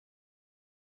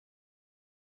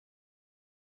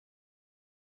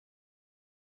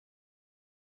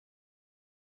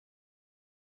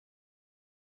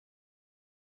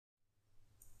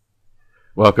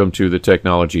Welcome to the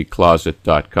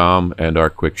technologycloset.com and our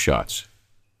quick shots.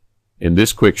 In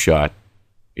this quick shot,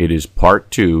 it is part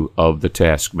 2 of the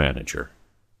Task Manager.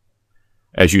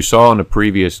 As you saw in the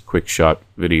previous quick shot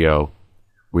video,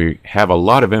 we have a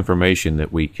lot of information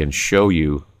that we can show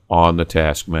you on the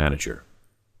Task Manager.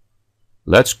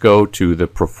 Let's go to the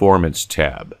Performance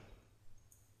tab.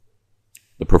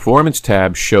 The Performance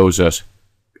tab shows us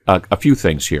a few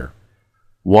things here.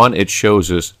 One, it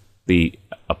shows us the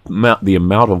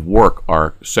amount of work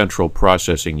our central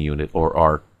processing unit or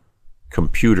our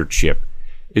computer chip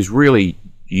is really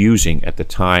using at the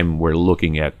time we're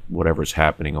looking at whatever's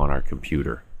happening on our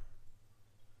computer.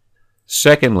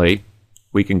 Secondly,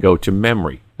 we can go to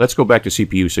memory. Let's go back to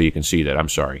CPU so you can see that. I'm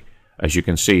sorry. As you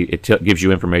can see, it gives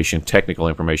you information, technical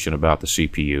information about the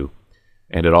CPU,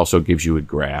 and it also gives you a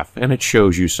graph, and it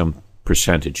shows you some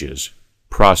percentages,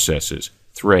 processes,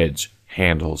 threads,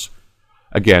 handles.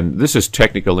 Again, this is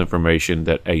technical information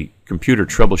that a computer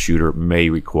troubleshooter may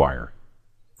require.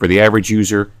 For the average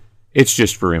user, it's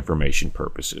just for information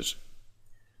purposes.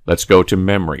 Let's go to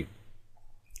memory.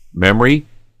 Memory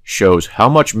shows how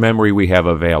much memory we have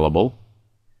available,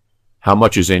 how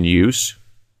much is in use,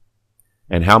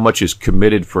 and how much is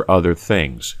committed for other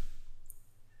things.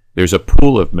 There's a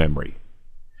pool of memory.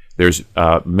 There's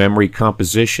memory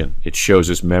composition. It shows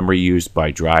us memory used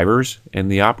by drivers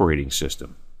and the operating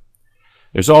system.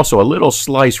 There's also a little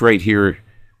slice right here,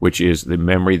 which is the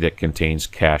memory that contains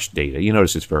cached data. You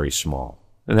notice it's very small,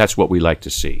 and that's what we like to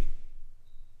see.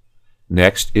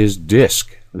 Next is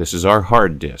disk. This is our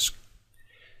hard disk,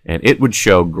 and it would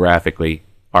show graphically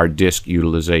our disk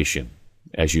utilization.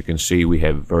 As you can see, we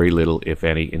have very little, if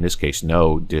any, in this case,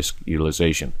 no disk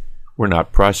utilization. We're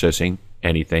not processing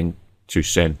anything to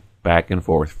send back and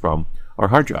forth from our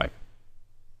hard drive.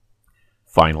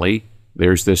 Finally,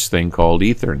 there's this thing called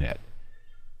Ethernet.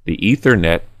 The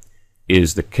Ethernet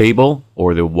is the cable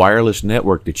or the wireless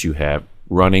network that you have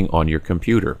running on your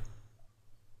computer.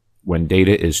 When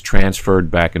data is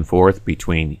transferred back and forth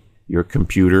between your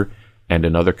computer and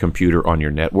another computer on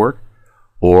your network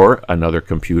or another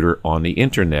computer on the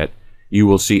internet, you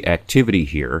will see activity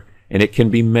here, and it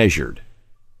can be measured.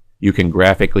 You can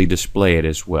graphically display it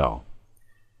as well.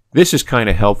 This is kind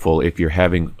of helpful if you're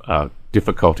having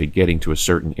difficulty getting to a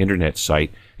certain internet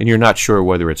site and you're not sure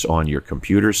whether it's on your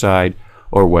computer side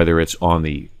or whether it's on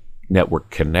the network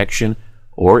connection,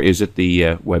 or is it the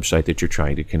website that you're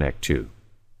trying to connect to.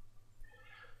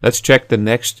 Let's check the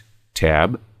next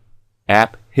tab,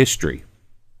 App History.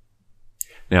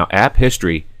 Now, App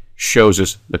History shows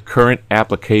us the current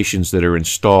applications that are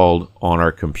installed on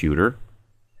our computer,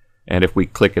 and if we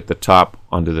click at the top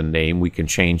under the name, we can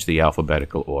change the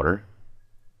alphabetical order,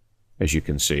 as you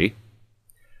can see.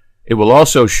 It will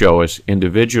also show us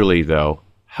individually, though,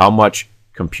 how much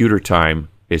computer time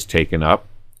is taken up,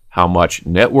 how much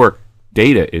network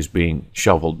data is being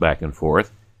shuffled back and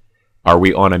forth. Are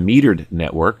we on a metered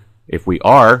network? If we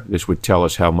are, this would tell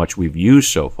us how much we've used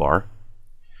so far,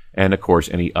 and of course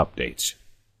any updates.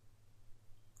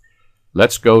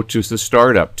 Let's go to the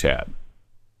Startup tab.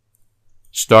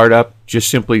 Startup just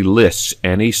simply lists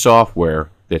any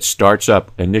software that starts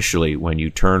up initially when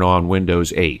you turn on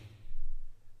Windows 8.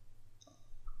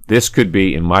 This could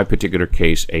be, in my particular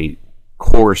case, a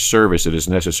core service that is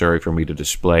necessary for me to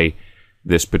display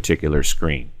this particular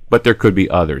screen. But there could be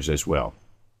others as well,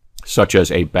 such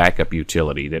as a backup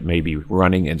utility that may be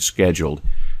running and scheduled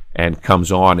and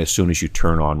comes on as soon as you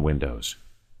turn on Windows.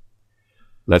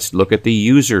 Let's look at the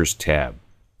Users tab.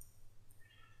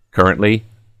 Currently,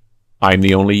 I'm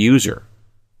the only user.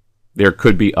 There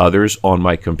could be others on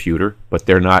my computer, but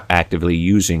they're not actively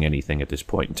using anything at this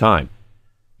point in time.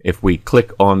 If we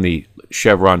click on the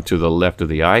chevron to the left of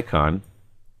the icon,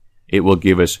 it will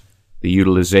give us the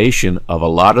utilization of a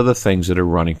lot of the things that are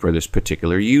running for this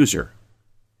particular user.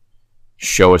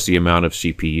 Show us the amount of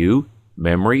CPU,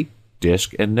 memory,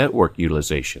 disk, and network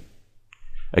utilization.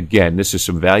 Again, this is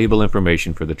some valuable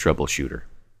information for the troubleshooter.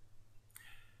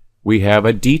 We have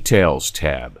a Details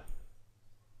tab.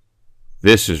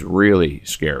 This is really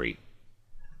scary.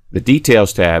 The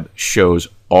Details tab shows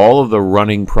all of the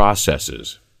running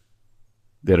processes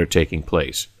that are taking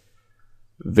place.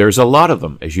 There's a lot of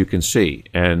them, as you can see,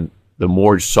 and the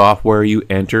more software you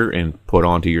enter and put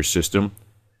onto your system,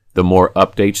 the more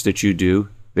updates that you do,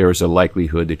 there is a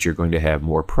likelihood that you're going to have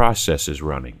more processes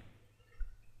running.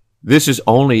 This is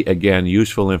only, again,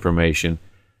 useful information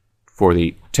for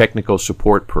the technical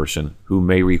support person who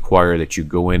may require that you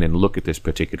go in and look at this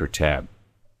particular tab.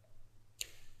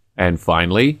 And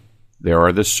finally, there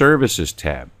are the Services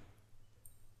tab.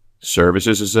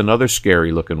 Services is another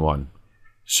scary looking one.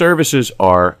 Services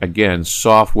are, again,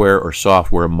 software or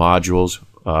software modules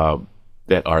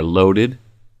that are loaded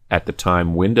at the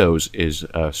time Windows is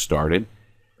started,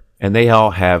 and they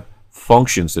all have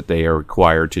functions that they are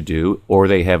required to do, or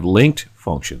they have linked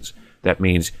functions. That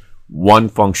means one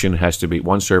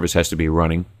service has to be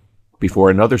running before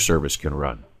another service can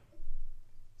run.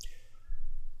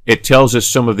 It tells us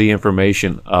some of the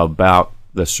information about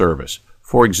the service.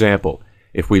 For example,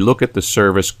 if we look at the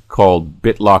service called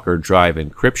BitLocker Drive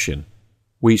Encryption,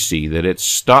 we see that it's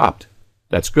stopped.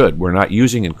 That's good. We're not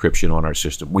using encryption on our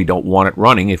system. We don't want it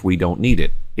running if we don't need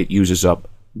it. It uses up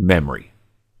memory.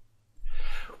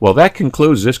 Well, that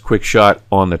concludes this quick shot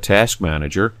on the Task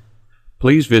Manager.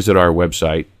 Please visit our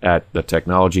website at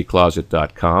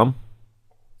thetechnologycloset.com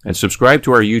and subscribe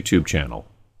to our YouTube channel.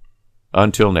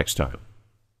 Until next time.